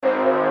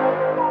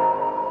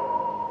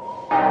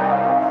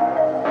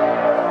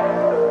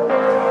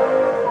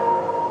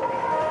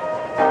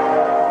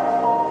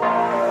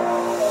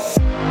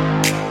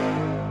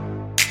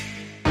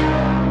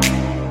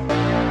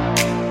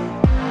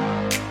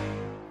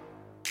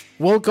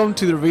Welcome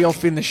to the Real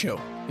Fitness Show.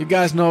 You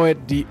guys know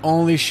it, the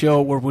only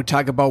show where we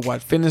talk about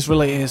what fitness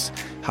really is,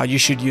 how you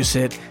should use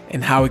it,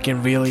 and how it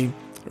can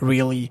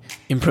really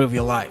improve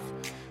your life.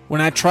 When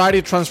I tried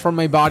to transform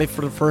my body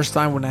for the first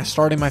time, when I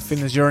started my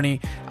fitness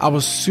journey, I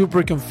was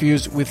super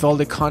confused with all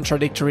the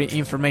contradictory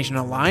information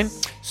online.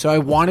 So I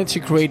wanted to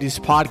create this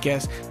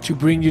podcast to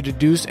bring you the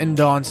do's and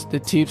don'ts, the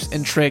tips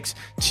and tricks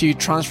to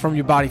transform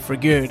your body for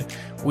good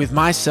with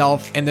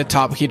myself and the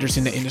top hitters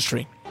in the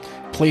industry.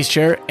 Please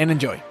share and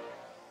enjoy.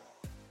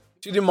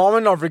 To the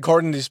moment of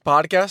recording this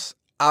podcast,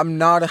 I'm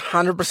not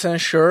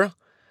 100% sure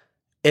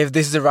if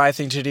this is the right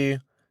thing to do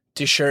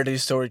to share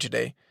this story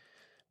today.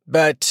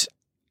 But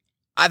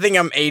I think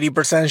I'm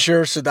 80%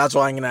 sure, so that's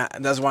why I'm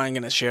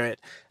gonna share it.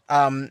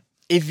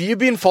 If you've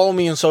been following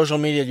me on social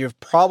media, you've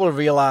probably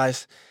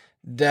realized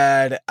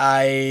that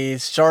I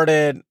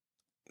started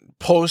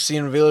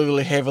posting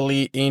really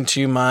heavily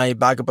into my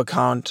backup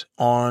account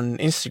on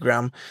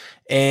Instagram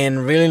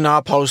and really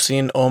not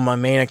posting on my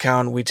main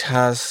account, which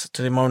has,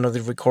 to the moment of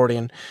the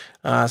recording,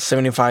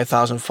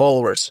 75,000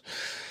 followers.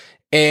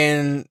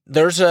 And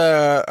there's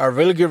a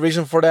really good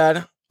reason for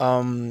that.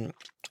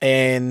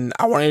 And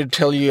I wanted to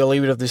tell you a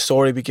little bit of this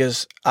story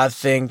because I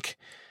think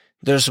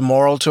there's a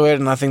moral to it,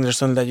 and I think there's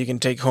something that you can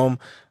take home,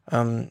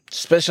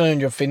 especially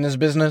in your fitness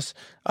business,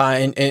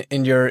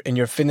 in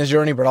your fitness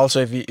journey, but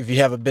also if you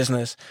have a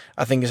business,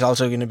 I think it's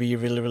also going to be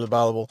really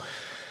valuable.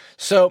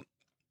 So,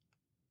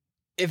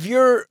 if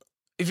you're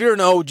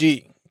an OG,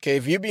 okay,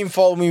 if you've been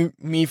following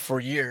me for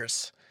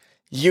years,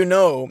 you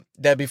know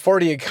that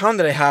before the account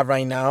that I have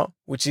right now,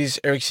 which is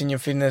Eric Senior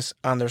Fitness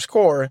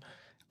 _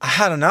 I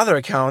had another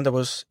account that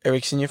was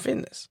Eric Senior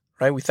Fitness,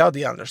 right? Without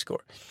the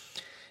underscore.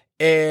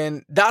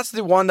 And that's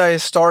the one that I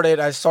started.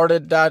 I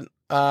started that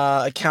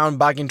account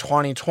back in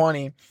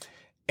 2020.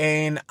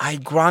 And I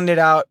grinded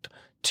out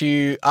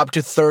to up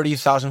to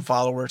 30,000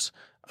 followers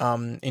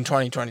in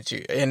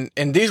 2022. And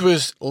this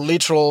was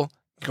literal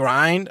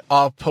grind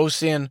of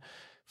posting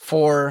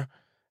for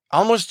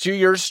almost 2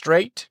 years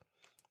straight.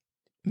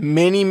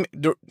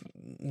 The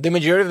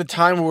majority of the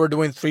time we were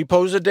doing 3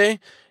 posts a day.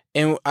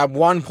 And at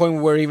one point,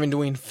 we were even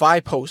doing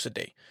 5 posts a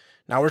day.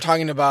 Now we're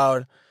talking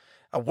about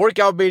a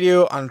workout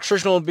video, a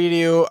nutritional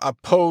video, a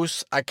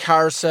post, a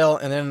carousel,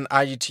 and then an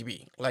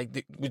IGTV,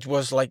 which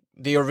was like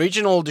the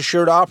original The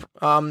Shirt Up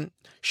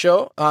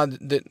show,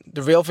 the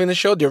Real Fitness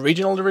Show, the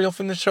original The Real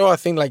Fitness Show. I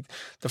think like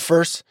the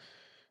first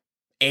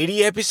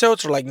 80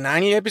 episodes or like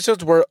 90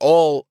 episodes were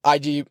all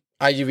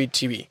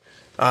IGTV.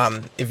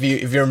 If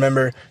you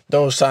remember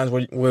those times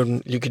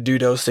when you could do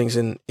those things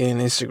in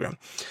Instagram.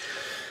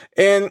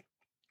 And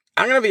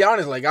I'm gonna be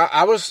honest, like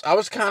I was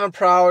kind of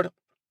proud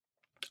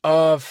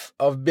of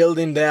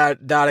building that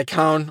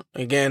account.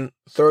 Again,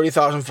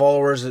 30,000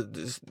 followers.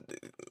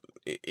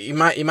 It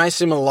might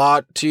seem a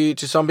lot to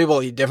some people.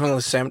 It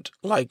definitely seemed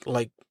like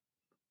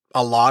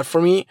a lot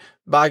for me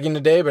back in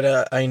the day,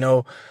 but I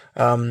know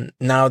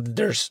now that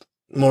there's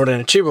more than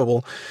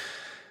achievable.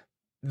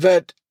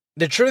 But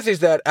the truth is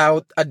that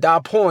at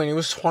that point, it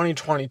was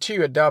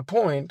 2022. At that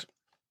point,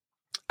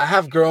 I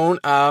have grown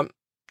a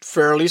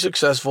fairly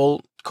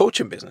successful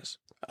coaching business.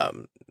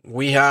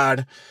 We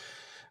had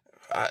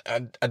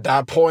at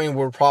that point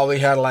we probably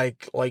had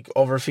like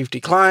over 50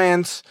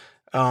 clients.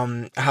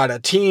 I had a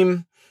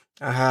team.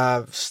 I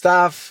have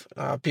staff,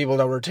 people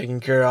that were taking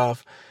care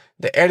of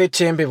the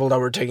editing, people that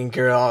were taking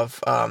care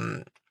of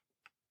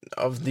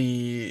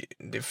the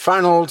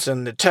funnels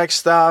and the tech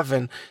stuff,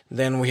 and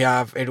then we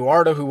have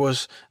Eduardo, who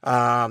was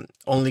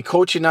only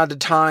coaching at the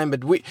time.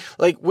 But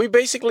we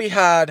basically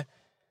had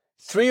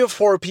 3 or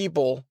 4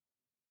 people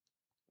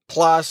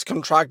plus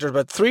contractors,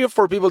 but 3 or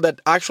 4 people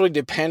that actually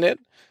depended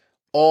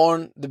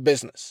on the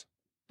business,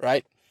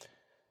 right?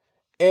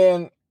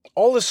 And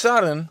all of a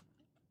sudden,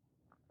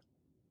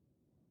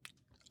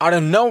 out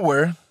of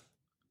nowhere,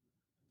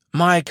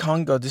 my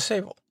account got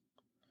disabled.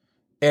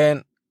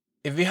 And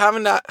if you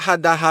haven't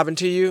had that happen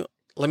to you,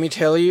 let me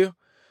tell you,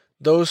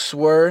 those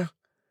were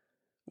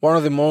one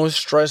of the most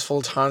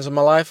stressful times of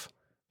my life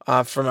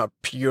from a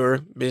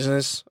pure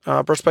business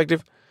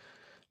perspective.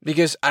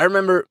 Because I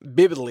remember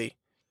vividly,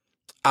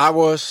 I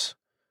was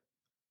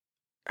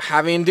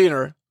having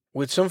dinner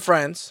with some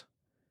friends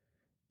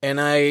and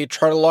I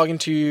tried to log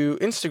into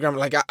Instagram.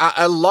 Like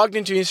I logged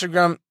into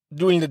Instagram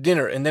during the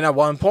dinner, and then at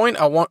one point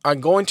I'm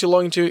going to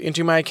log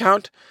into my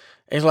account,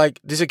 and it's like,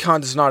 this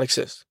account does not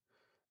exist.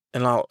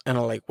 And I'm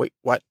like, wait,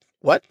 what?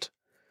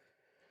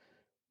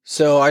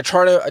 So I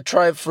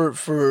tried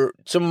for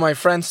some of my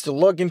friends to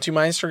log into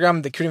my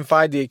Instagram. They couldn't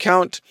find the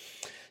account.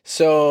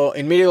 So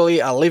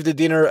immediately I leave the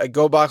dinner, I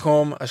go back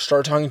home, I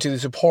start talking to the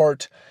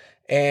support.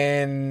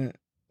 And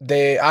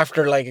they,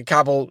 after like a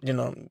couple,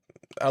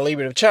 a little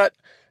bit of chat,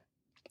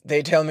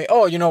 they tell me,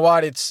 oh, you know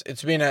what? It's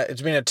been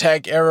a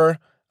tech error.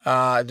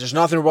 There's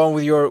nothing wrong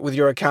with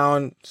your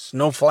account. It's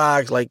no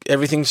flags. Like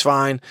everything's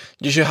fine.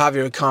 You should have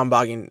your account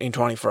back in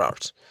 24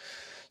 hours.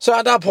 So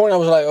at that point, I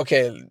was like,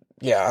 okay,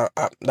 yeah,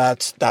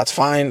 that's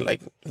fine.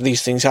 Like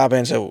these things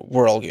happen, so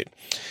we're all good.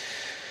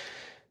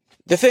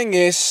 The thing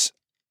is,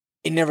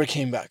 it never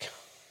came back.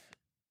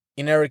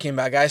 it never came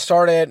back. I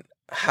started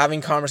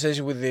having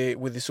conversations with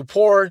the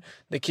support.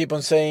 They keep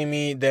on saying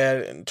me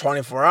that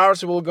 24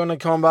 hours it will gonna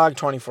come back,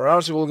 24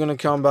 hours it will gonna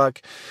come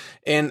back.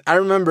 And I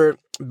remember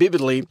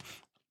vividly,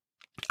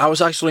 I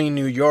was actually in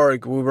New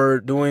York. We were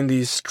doing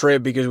this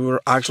trip because we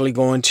were actually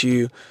going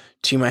to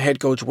my head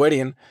coach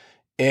wedding.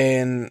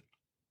 And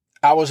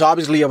I was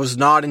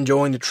not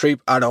enjoying the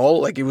trip at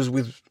all. Like, it was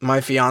with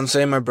my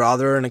fiance, my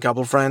brother, and a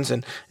couple of friends.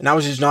 And I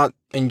was just not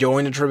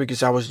enjoying the trip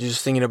because I was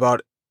just thinking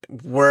about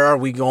where are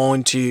we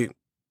going to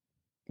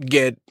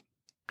get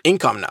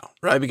income now,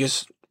 right?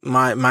 Because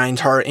my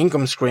entire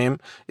income stream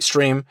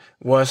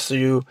was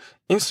through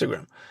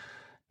Instagram.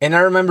 And I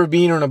remember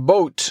being on a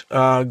boat,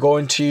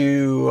 going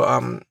to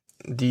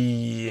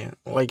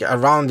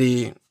around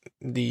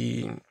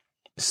the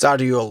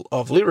Statue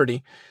of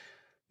Liberty,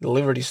 the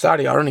Liberty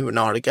Statue. I don't even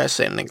know how the guys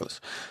say it in English.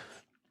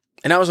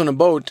 And I was on a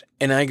boat,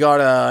 and I got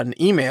an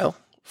email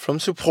from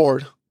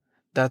support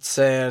that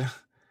said,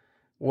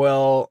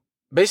 well,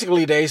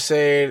 basically they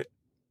said,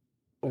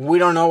 we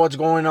don't know what's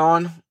going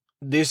on.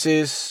 This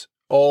is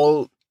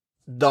all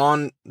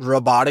done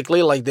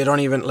robotically. Like, they don't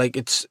even, like,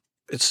 it's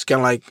kind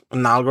of like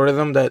an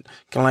algorithm that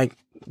kind of like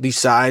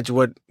decides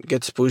what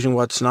gets pushed and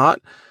what's not.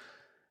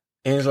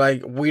 And it's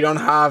like, we don't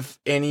have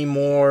any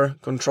more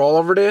control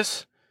over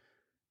this.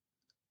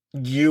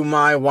 You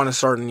might want to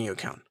start a new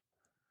account.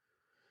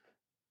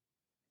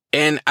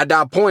 And at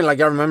that point,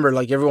 like, I remember,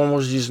 like, everyone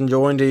was just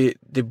enjoying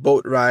the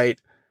boat ride.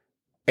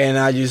 And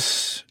I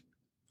just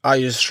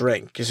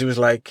shrank, because it was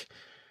like,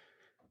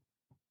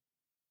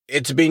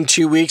 it's been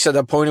 2 weeks at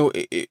that point.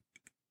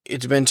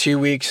 It's been 2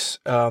 weeks.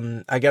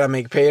 I gotta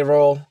make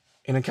payroll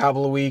in a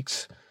couple of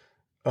weeks.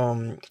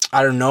 I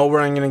don't know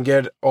where I'm gonna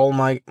get all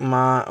my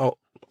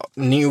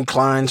new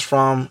clients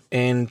from.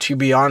 And to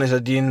be honest, I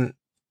didn't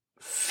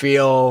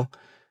feel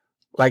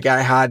like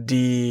I had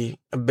the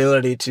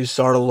ability to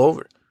start all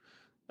over.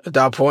 At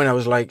that point, I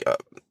was like,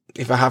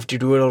 if I have to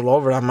do it all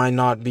over, I might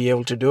not be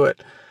able to do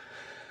it.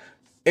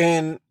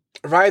 And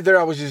right there,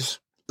 I was just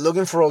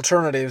looking for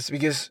alternatives,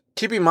 because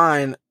keep in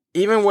mind,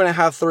 even when I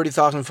had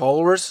 30,000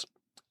 followers,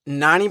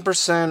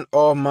 90%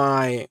 of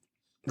my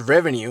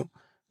revenue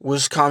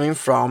was coming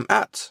from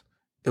ads.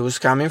 It was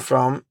coming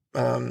from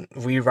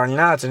we running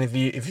ads. And if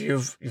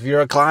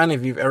you're a client,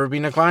 if you've ever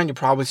been a client, you've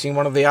probably seen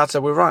one of the ads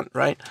that we run,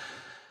 right?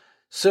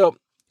 So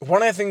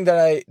one of the things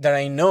that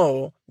I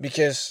know,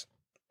 because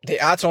the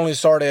ads only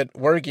started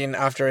working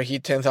after I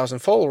hit 10,000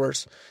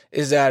 followers,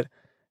 is that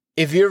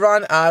if you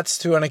run ads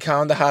to an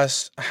account that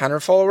has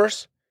 100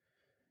 followers,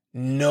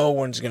 no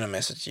one's gonna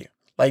message you.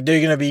 Like,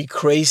 they're gonna be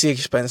crazy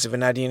expensive,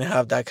 and I didn't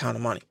have that kind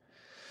of money.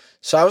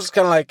 So I was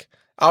kind of like,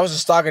 I was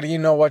stuck. I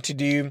didn't know what to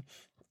do.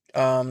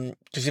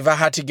 Because if I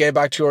had to get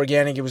back to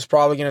organic, it was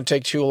probably going to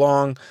take too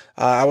long.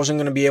 I wasn't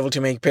going to be able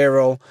to make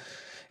payroll.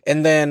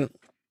 And then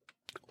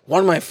one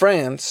of my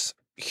friends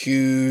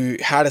who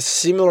had a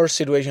similar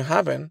situation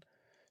happen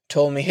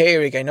told me, hey,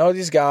 Rick, I know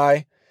this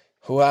guy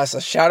who has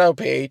a shout out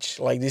page,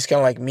 like this kind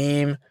of like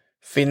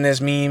fitness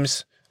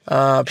memes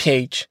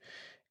page,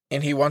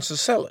 and he wants to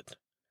sell it.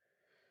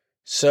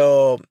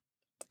 So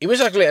it was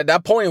actually, at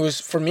that point,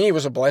 for me, it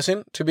was a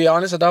blessing, to be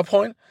honest, at that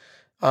point.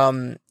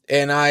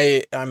 And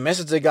I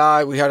messaged the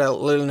guy. We had a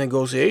little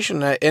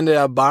negotiation. I ended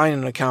up buying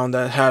an account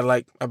that had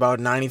like about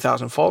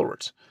 90,000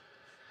 followers.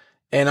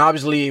 And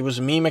obviously it was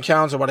a meme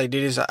account. So what I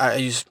did is I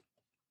just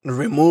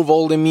removed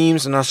all the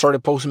memes, and I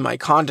started posting my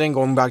content,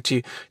 going back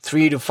to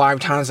 3 to 5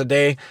 times a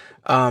day.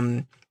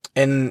 And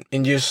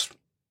in just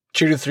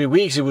 2 to 3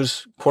 weeks, it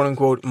was quote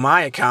unquote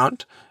my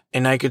account,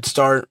 and I could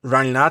start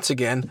running ads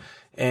again.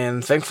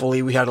 And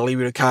thankfully we had a little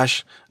bit of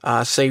cash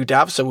saved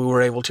up, so we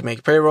were able to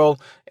make payroll,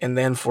 and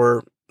then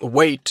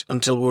wait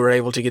until we were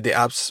able to get the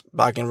apps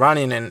back and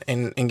running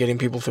and getting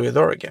people through the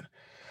door again.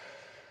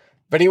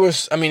 But it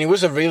was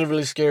a really,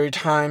 really scary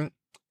time.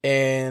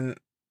 And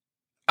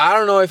I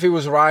don't know if it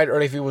was right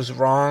or if it was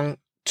wrong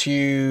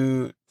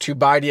to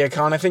buy the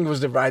account. I think it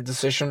was the right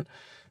decision,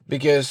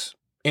 because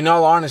in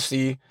all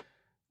honesty,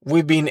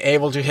 we've been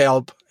able to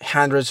help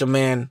hundreds of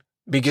men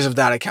because of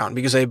that account.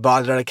 Because I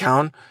bought that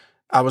account,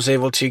 I was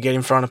able to get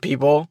in front of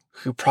people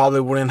who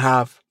probably wouldn't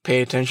have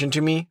paid attention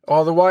to me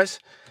otherwise.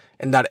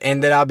 And that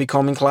ended up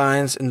becoming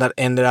clients, and that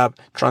ended up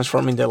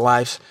transforming their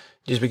lives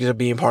just because of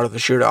being part of the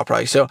shootout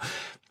project. So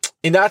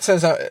in that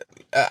sense,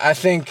 I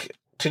think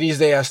to this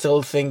day, I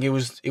still think it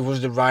was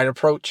the right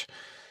approach.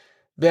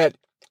 But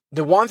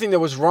the one thing that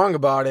was wrong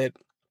about it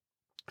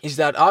is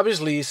that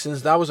obviously,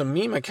 since that was a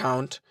meme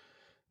account,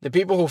 the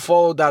people who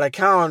followed that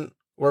account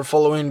were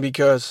following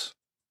because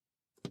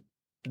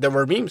there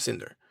were memes in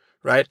there,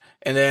 right?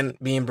 And then,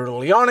 being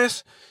brutally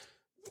honest,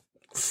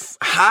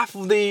 half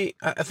of I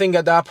think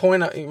at that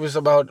point, it was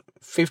about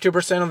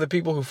 50% of the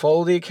people who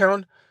followed the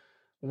account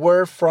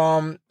were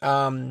from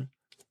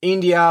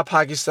India,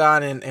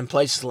 Pakistan, and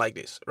places like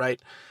this,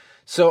 right?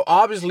 So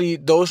obviously,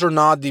 those are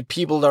not the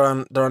people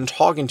that I'm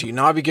talking to,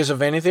 not because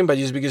of anything, but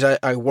just because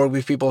I work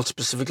with people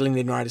specifically in the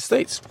United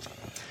States.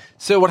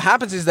 So what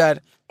happens is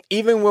that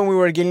even when we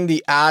were getting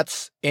the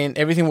ads and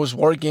everything was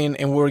working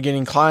and we were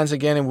getting clients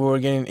again and we were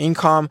getting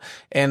income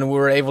and we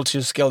were able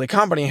to scale the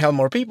company and help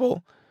more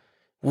people,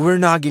 we were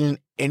not getting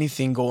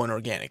anything going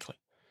organically.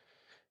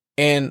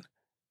 And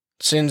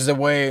since the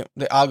way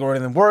the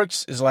algorithm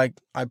works is like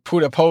I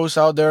put a post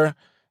out there,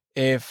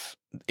 if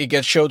it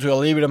gets shown to a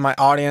little bit of my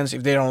audience,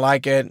 if they don't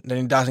like it, then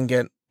it doesn't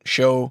get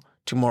shown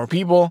to more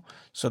people.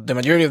 So the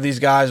majority of these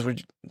guys they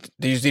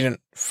just didn't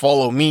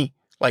follow me.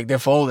 Like they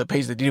followed the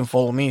page, they didn't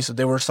follow me, so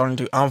they were starting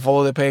to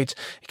unfollow the page.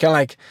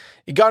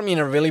 It got me in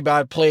a really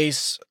bad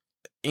place,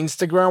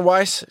 Instagram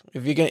wise,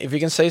 if you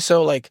can say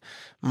so. Like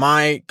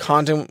my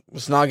content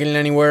was not getting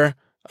anywhere.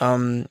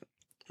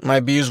 My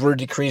views were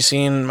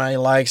decreasing, my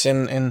likes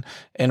and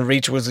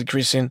reach was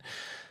decreasing.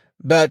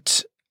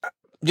 But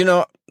we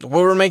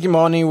were making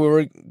money, we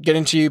were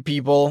getting to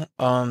people,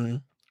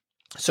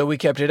 so we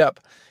kept it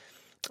up.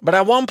 But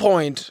at one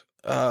point,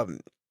 about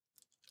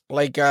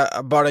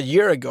a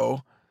year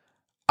ago,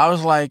 I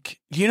was like,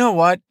 you know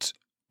what?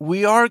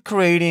 We are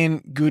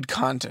creating good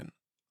content.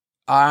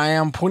 I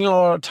am putting a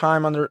lot of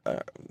time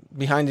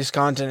behind this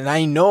content, and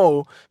I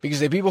know because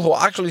the people who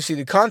actually see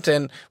the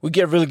content, we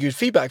get really good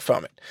feedback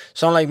from it.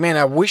 So I'm like, man,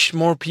 I wish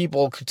more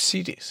people could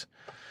see this.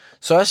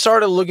 So I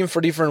started looking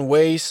for different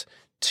ways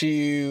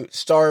to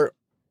start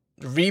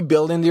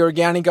rebuilding the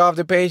organic of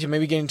the page and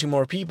maybe getting to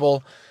more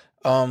people.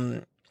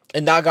 And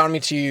that got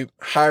me to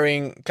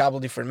hiring a couple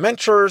different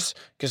mentors,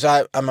 because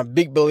I'm a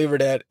big believer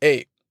that,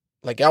 hey,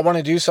 like I want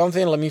to do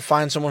something, let me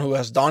find someone who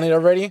has done it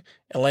already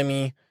and let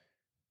me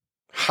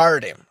hire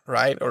them,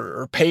 right?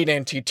 Or pay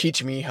them to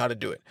teach me how to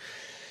do it.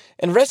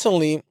 And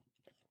recently,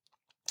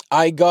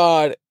 I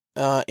got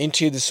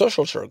into the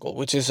social circle,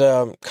 which is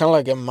kind of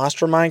like a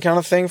mastermind kind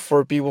of thing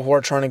for people who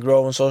are trying to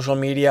grow on social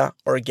media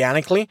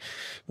organically,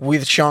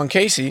 with Sean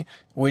Casey,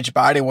 which,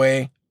 by the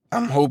way,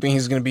 I'm hoping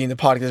he's going to be in the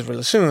podcast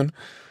really soon,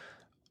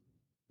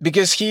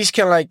 because he's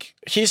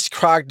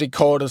cracked the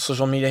code of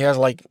social media. He has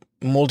like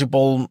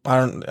multiple, I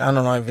don't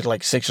know if it's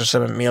like 6 or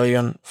 7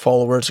 million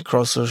followers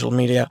across social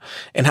media,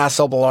 and has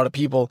helped a lot of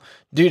people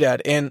do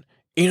that. And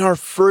in our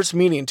first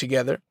meeting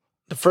together,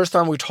 the first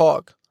time we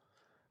talked,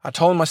 I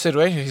told him my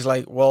situation. He's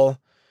like, well,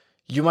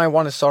 you might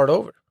want to start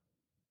over.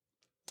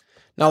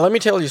 Now, let me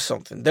tell you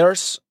something.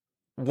 There's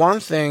one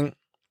thing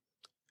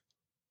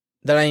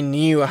that I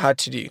knew I had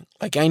to do.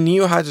 Like, I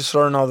knew I had to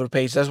start another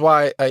page. That's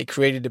why I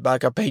created the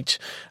backup page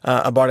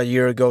about a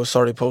year ago,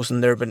 started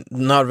posting there, but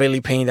not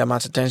really paying that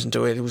much attention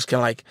to it. It was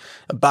kind of like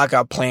a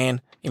backup plan.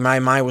 In my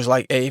mind was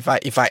like, hey,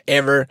 if I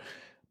ever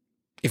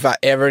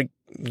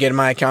get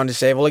my account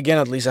disabled again,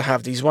 at least I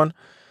have this one.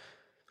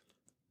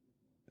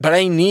 But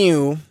I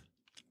knew,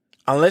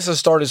 unless I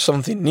started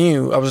something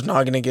new, I was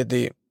not going to get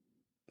the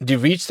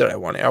reach that I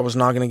wanted. I was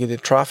not going to get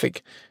the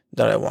traffic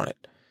that I wanted.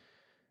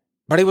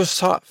 But it was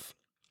tough,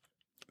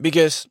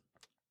 because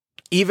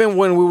even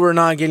when we were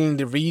not getting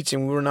the reach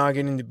and we were not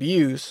getting the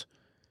views,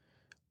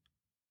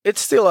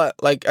 it's still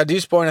at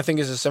this point, I think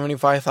it's a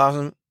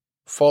 75,000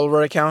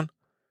 follower account.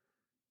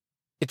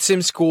 It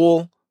seems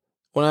cool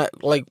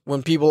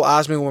when people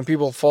ask me, when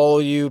people follow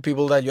you,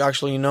 people that you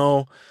actually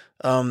know,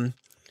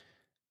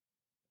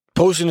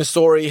 posting a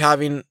story,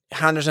 having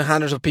hundreds and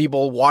hundreds of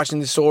people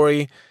watching the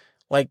story.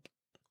 Like,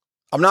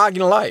 I'm not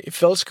gonna lie, it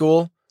feels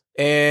cool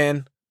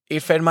and it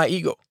fed my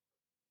ego.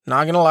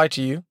 Not gonna lie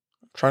to you,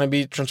 trying to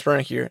be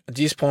transparent here. At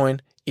this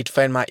point, it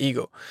fed my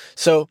ego.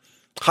 So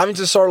having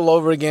to start all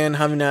over again,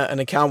 having an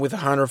account with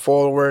 100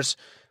 followers,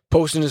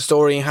 posting the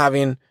story and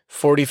having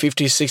 40,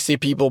 50, 60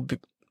 people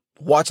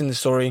watching the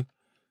story,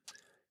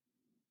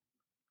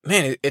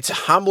 man, it's a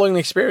humbling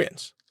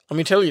experience. Let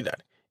me tell you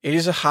that. It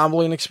is a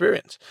humbling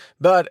experience.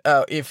 But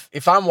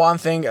if I'm one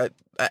thing,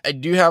 I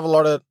do have a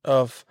lot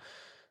of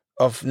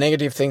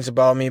negative things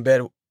about me,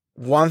 but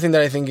one thing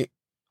that I think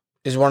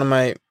is one of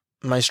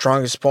my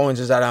strongest points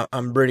is that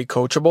I'm pretty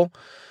coachable.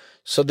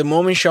 So the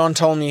moment Sean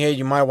told me, hey,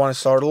 you might want to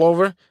start all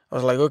over, I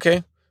was like,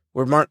 okay,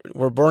 we're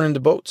burning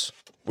the boats.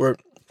 We're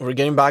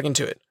getting back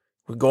into it.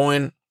 We're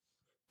going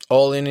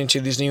all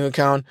into this new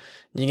account.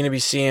 You're going to be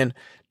seeing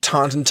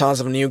tons and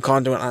tons of new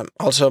content. I'm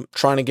also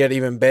trying to get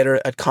even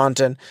better at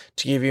content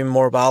to give you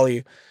more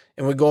value.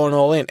 And we're going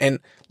all in. And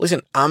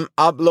listen, I'm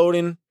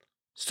uploading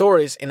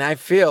stories, and I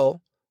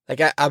feel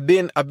like I've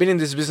been in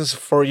this business for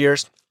 4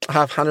 years. I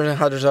have hundreds and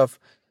hundreds of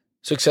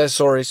success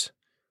stories.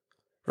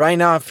 Right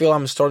now, I feel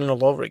I'm starting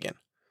all over again.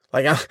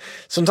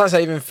 Sometimes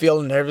I even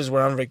feel nervous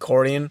when I'm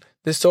recording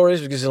the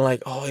stories, because I'm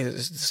like, oh,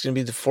 it's going to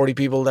be the 40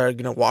 people that are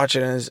going to watch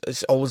it, and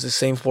it's always the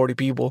same 40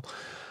 people.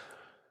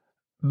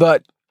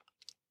 But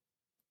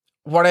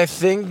what I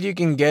think you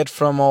can get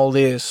from all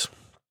this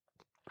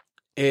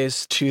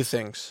is two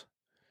things.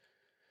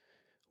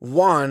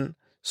 One,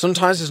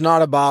 sometimes it's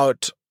not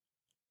about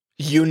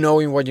you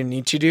knowing what you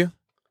need to do,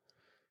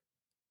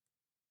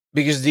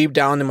 because deep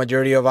down, the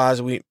majority of us,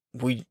 we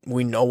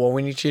know what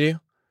we need to do,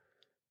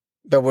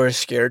 but we're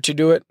scared to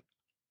do it.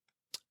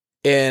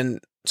 And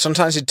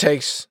sometimes it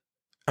takes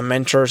a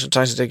mentor,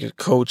 sometimes it takes a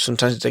coach,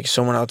 sometimes it takes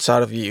someone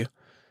outside of you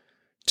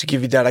to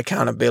give you that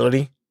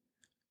accountability,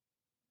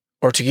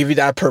 or to give you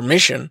that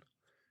permission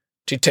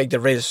to take the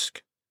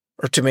risk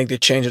or to make the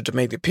change or to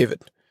make the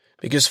pivot.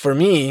 Because for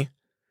me,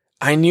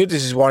 I knew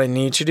this is what I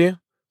need to do.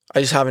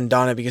 I just haven't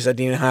done it because I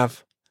didn't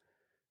have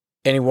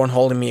anyone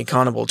holding me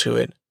accountable to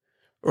it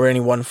or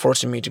anyone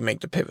forcing me to make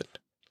the pivot.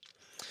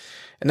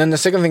 And then the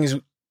second thing is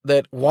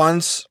that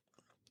once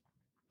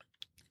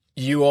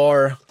you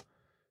are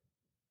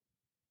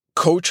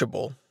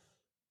coachable,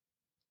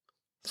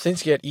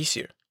 things get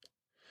easier.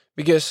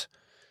 Because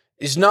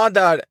it's not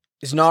that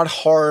it's not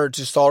hard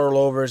to start all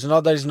over. It's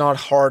not that it's not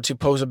hard to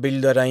post a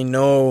video that I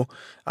know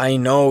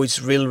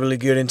it's really, really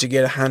good and to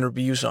get 100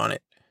 views on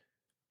it.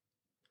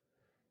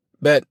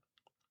 But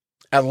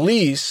at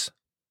least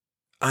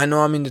I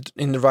know I'm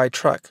in the right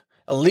track.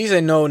 At least I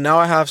know now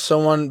I have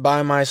someone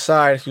by my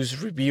side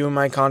who's reviewing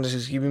my content,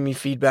 who's giving me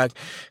feedback,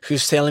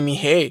 who's telling me,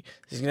 hey,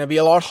 this is going to be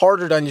a lot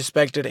harder than you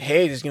expected.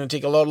 Hey, this is going to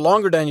take a lot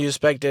longer than you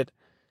expected.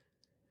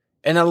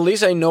 And at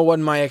least I know what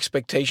my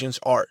expectations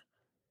are.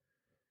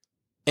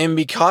 And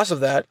because of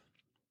that,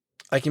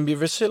 I can be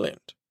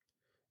resilient.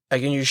 I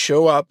can just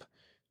show up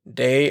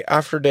day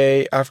after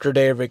day after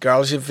day,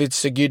 regardless if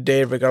it's a good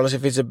day, regardless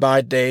if it's a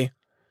bad day.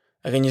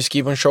 I can just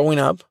keep on showing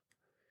up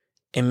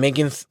and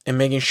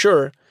making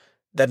sure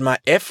that my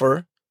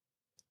effort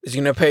is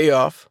going to pay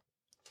off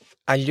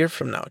a year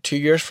from now, 2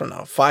 years from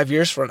now, 5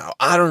 years from now.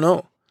 I don't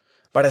know.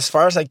 But as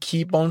far as I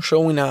keep on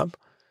showing up,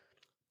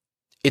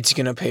 it's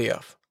going to pay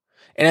off.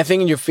 And I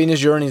think in your fitness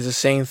journey is the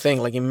same thing.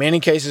 Like in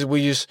many cases,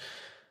 we use...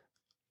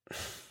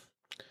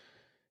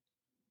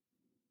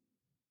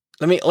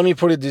 Let me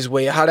put it this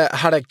way. I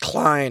had a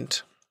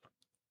client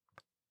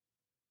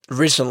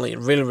recently,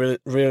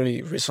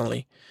 really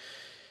recently,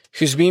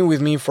 who's been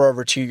with me for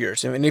over 2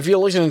 years. And if you're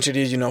listening to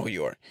this, you know who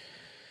you are.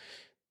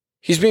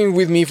 He's been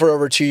with me for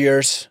over 2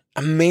 years.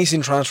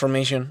 Amazing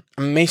transformation.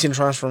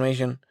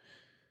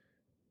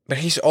 But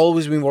he's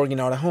always been working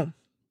out at home.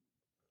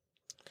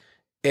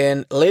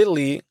 And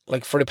lately,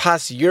 like for the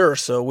past year or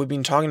so, we've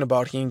been talking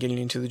about him getting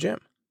into the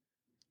gym.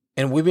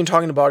 And we've been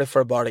talking about it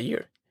for about a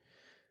year.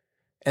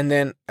 And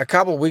then a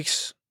couple of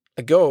weeks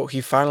ago,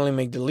 he finally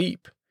made the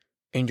leap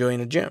and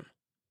joined the gym.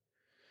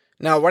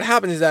 Now, what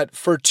happens is that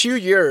for 2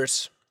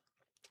 years,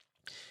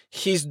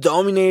 he's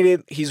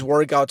dominated his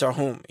workouts at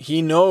home.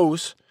 He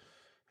knows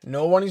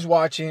no one is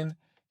watching.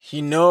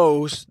 He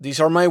knows these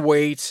are my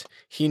weights.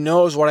 He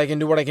knows what I can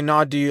do, what I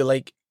cannot do.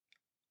 Like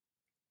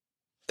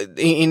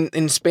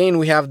in Spain,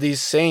 we have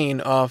this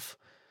saying of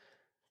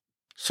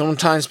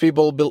sometimes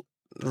people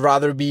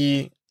rather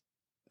be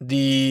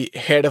the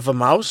head of a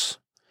mouse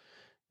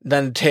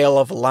than the tail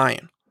of a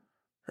lion,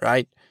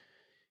 right?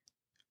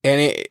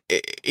 And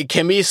it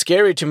can be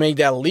scary to make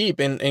that leap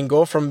and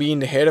go from being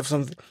the head of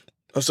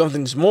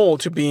something small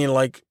to being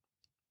like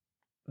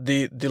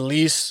the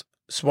least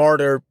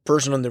smarter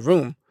person in the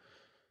room.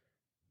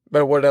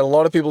 But what a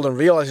lot of people don't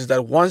realize is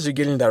that once you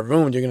get in that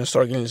room, you're going to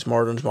start getting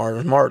smarter and smarter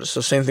and smarter. So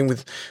same thing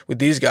with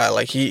this guy.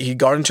 Like he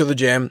got into the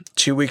gym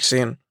 2 weeks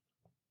in.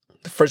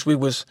 The first week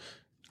was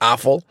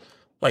awful.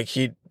 Like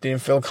he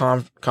didn't feel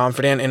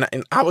confident.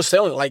 And I was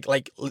telling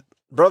like,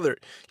 brother,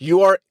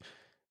 you are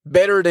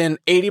better than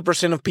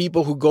 80% of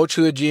people who go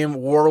to the gym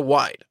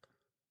worldwide.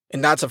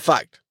 And that's a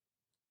fact.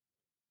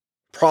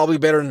 Probably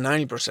better than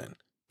 90%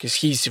 because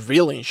he's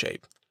really in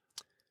shape.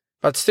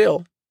 But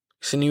still,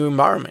 it's a new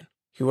environment.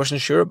 He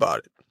wasn't sure about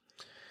it.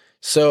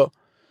 So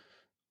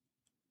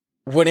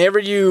whenever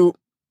you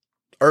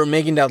are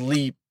making that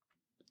leap,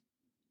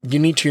 you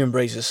need to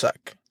embrace the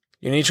suck.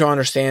 You need to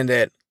understand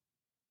that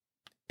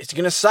it's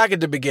going to suck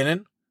at the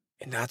beginning,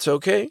 and that's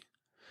okay.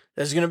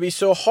 That's going to be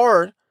so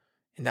hard,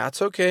 and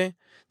that's okay.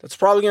 That's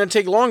probably going to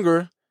take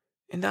longer,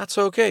 and that's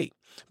okay.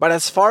 But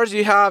as far as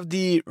you have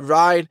the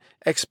right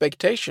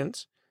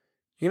expectations,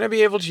 you're going to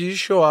be able to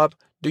just show up,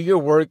 do your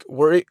work,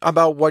 worry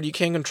about what you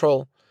can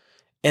control,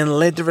 and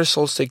let the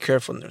results take care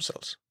of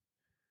themselves.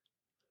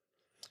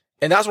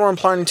 And that's what I'm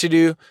planning to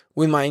do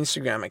with my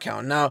Instagram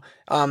account. Now,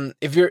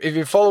 if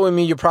you're following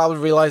me, you probably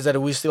realize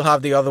that we still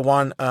have the other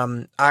one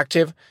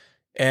active.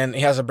 And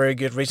it has a very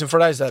good reason for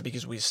that, is that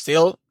because we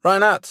still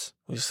run ads.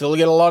 We still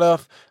get a lot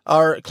of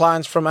our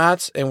clients from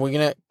ads, and we're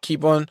gonna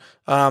keep on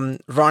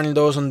running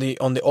those on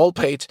the old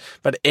page.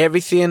 But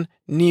everything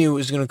new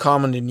is gonna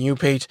come on the new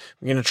page.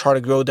 We're gonna try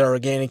to grow there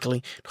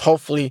organically.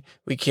 Hopefully,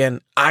 we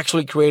can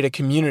actually create a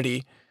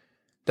community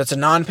that's a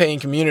non-paying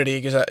community,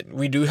 because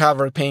we do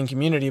have our paying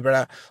community.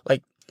 But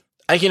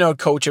I cannot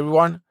coach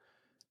everyone,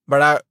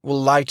 but I would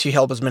like to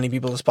help as many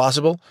people as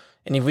possible.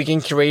 And if we can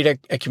create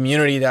a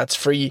community that's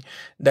free,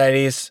 that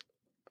is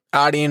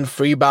adding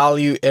free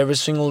value every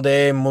single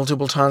day,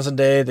 multiple times a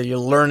day, that you're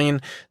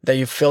learning, that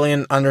you're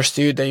feeling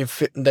understood,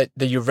 that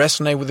you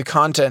resonate with the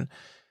content.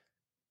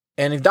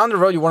 And if down the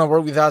road you want to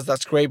work with us,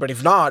 that's great. But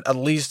if not, at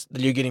least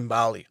you're getting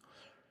value.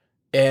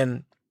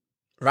 And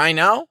right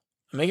now,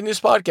 I'm making this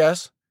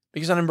podcast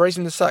because I'm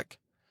embracing the suck.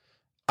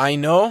 I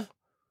know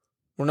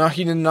we're not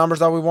hitting the numbers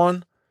that we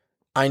want.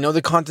 I know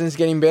the content is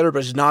getting better,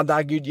 but it's not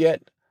that good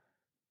yet.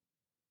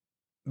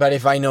 But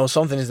if I know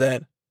something is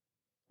that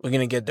we're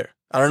going to get there.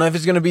 I don't know if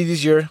it's going to be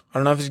this year. I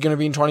don't know if it's going to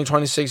be in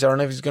 2026. I don't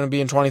know if it's going to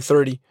be in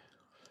 2030.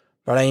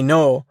 But I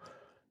know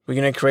we're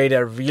going to create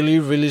a really,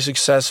 really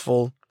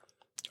successful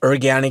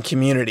organic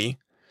community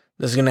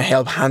that's going to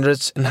help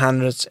hundreds and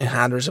hundreds and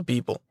hundreds of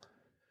people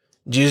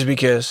just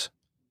because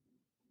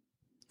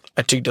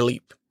I took the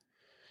leap.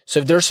 So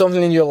if there's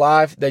something in your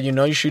life that you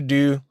know you should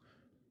do,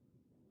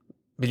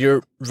 but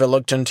you're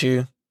reluctant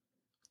to,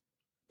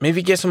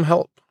 maybe get some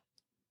help.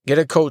 Get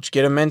a coach,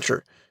 get a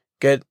mentor,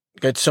 get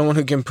someone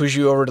who can push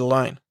you over the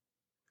line.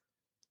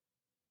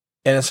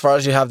 And as far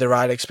as you have the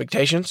right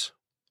expectations,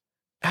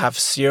 have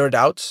zero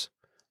doubts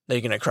that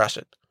you're going to crush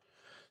it.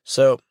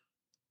 So,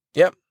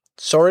 yep.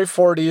 Sorry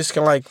for this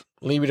kind of like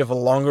a little bit of a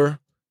longer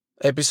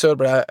episode,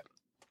 but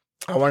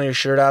I wanted to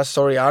share that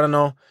story. I don't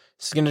know.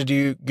 It's going to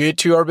do good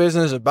to our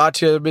business or bad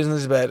to our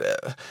business,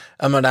 but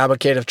I'm an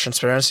advocate of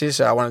transparency,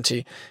 so I wanted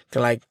to kind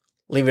of like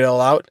leave it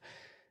all out.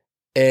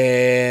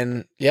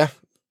 And yeah,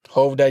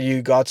 hope that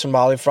you got some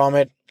value from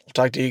it. I'll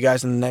talk to you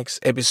guys in the next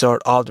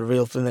episode of The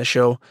Real Fitness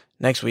Show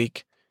next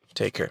week.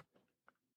 Take care.